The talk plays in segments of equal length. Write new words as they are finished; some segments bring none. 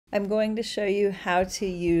I'm going to show you how to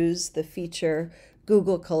use the feature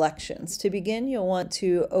Google Collections. To begin, you'll want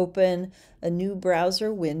to open a new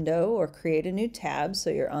browser window or create a new tab so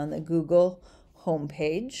you're on the Google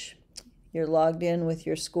homepage. You're logged in with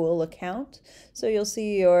your school account, so you'll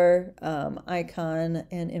see your icon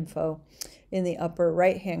and info in the upper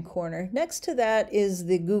right-hand corner. Next to that is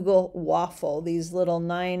the Google waffle. These little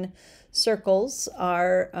 9 circles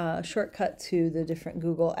are a shortcut to the different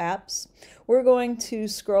Google apps. We're going to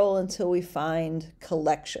scroll until we find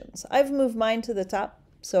Collections. I've moved mine to the top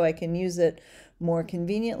so I can use it more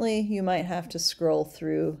conveniently. You might have to scroll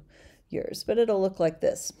through yours, but it'll look like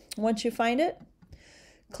this. Once you find it,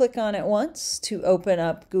 click on it once to open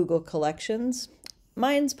up Google Collections.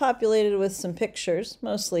 Mine's populated with some pictures,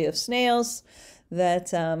 mostly of snails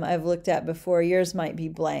that I've looked at before. Yours might be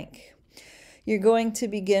blank. You're going to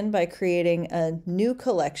begin by creating a new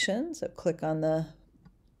collection. So click on the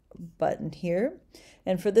button here.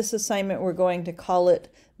 And for this assignment, we're going to call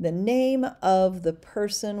it the name of the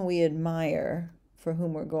person we admire for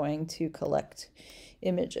whom we're going to collect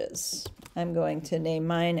images. I'm going to name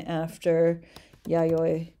mine after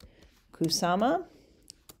Yayoi Kusama,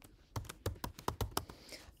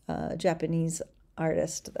 a Japanese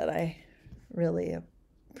artist that I really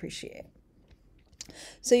appreciate.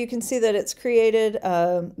 So you can see that it's created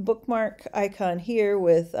a bookmark icon here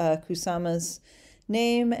with Kusama's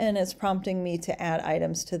name, and it's prompting me to add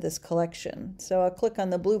items to this collection. So I'll click on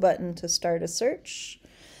the blue button to start a search.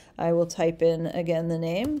 I will type in again the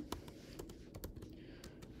name.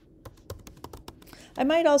 I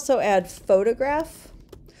might also add photograph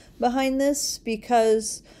behind this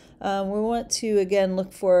because we want to again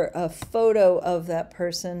look for a photo of that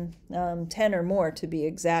person, 10 or more to be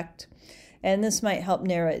exact, and this might help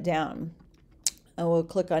narrow it down. I will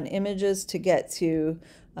click on images to get to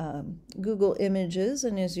Google Images,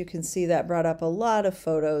 and as you can see, that brought up a lot of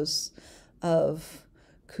photos of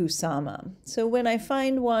Kusama. So when I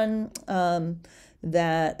find one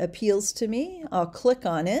that appeals to me, I'll click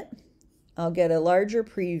on it. I'll get a larger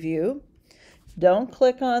preview. Don't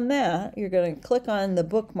click on that. You're going to click on the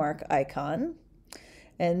bookmark icon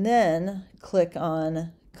and then click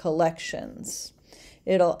on Collections.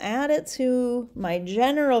 It'll add it to my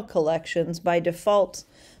general collections. By default,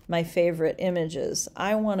 my favorite images.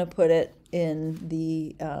 I want to put it in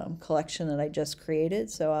the collection that I just created,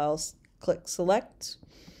 so I'll click Select,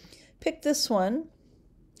 pick this one,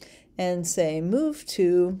 and say Move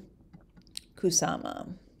to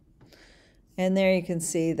Kusama. And there you can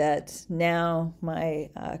see that now my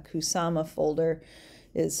Kusama folder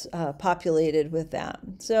is populated with that.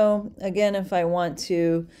 So again, if I want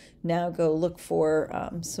to now go look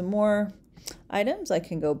for some more items, I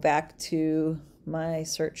can go back to my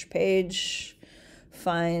search page,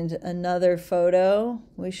 find another photo.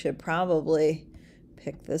 We should probably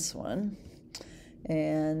pick this one.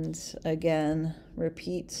 And again,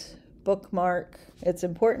 repeat bookmark. It's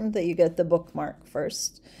important that you get the bookmark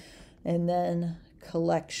first, and then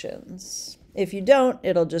Collections. If you don't,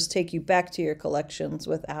 it'll just take you back to your collections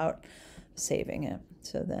without saving it.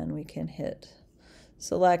 So then we can hit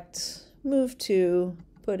Select, Move to,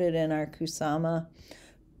 put it in our Kusama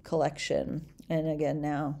collection. And again,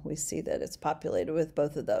 now we see that it's populated with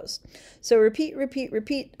both of those. So repeat, repeat,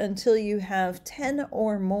 repeat until you have 10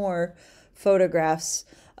 or more photographs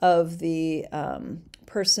of the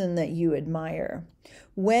person that you admire.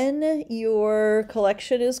 When your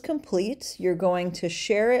collection is complete, you're going to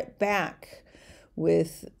share it back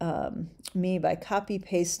with me by copy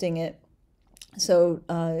pasting it. So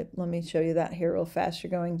let me show you that here real fast.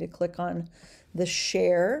 You're going to click on the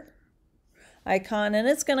share icon, and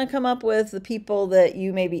it's going to come up with the people that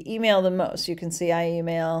you maybe email the most. You can see I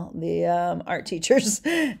email the art teachers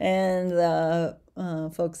and the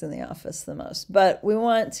folks in the office the most. But we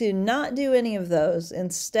want to not do any of those.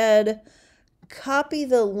 Instead, copy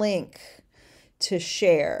the link to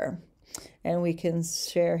share. And we can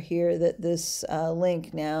share here that this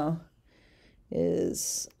link now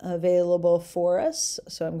is available for us.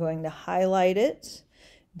 So I'm going to highlight it,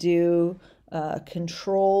 do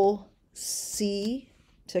Control C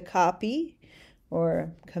to copy,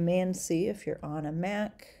 or Command C if you're on a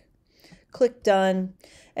Mac. Click Done,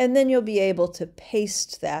 and then you'll be able to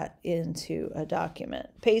paste that into a document.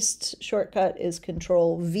 Paste shortcut is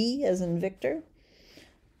Control V as in Victor,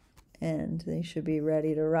 and they should be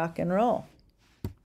ready to rock and roll.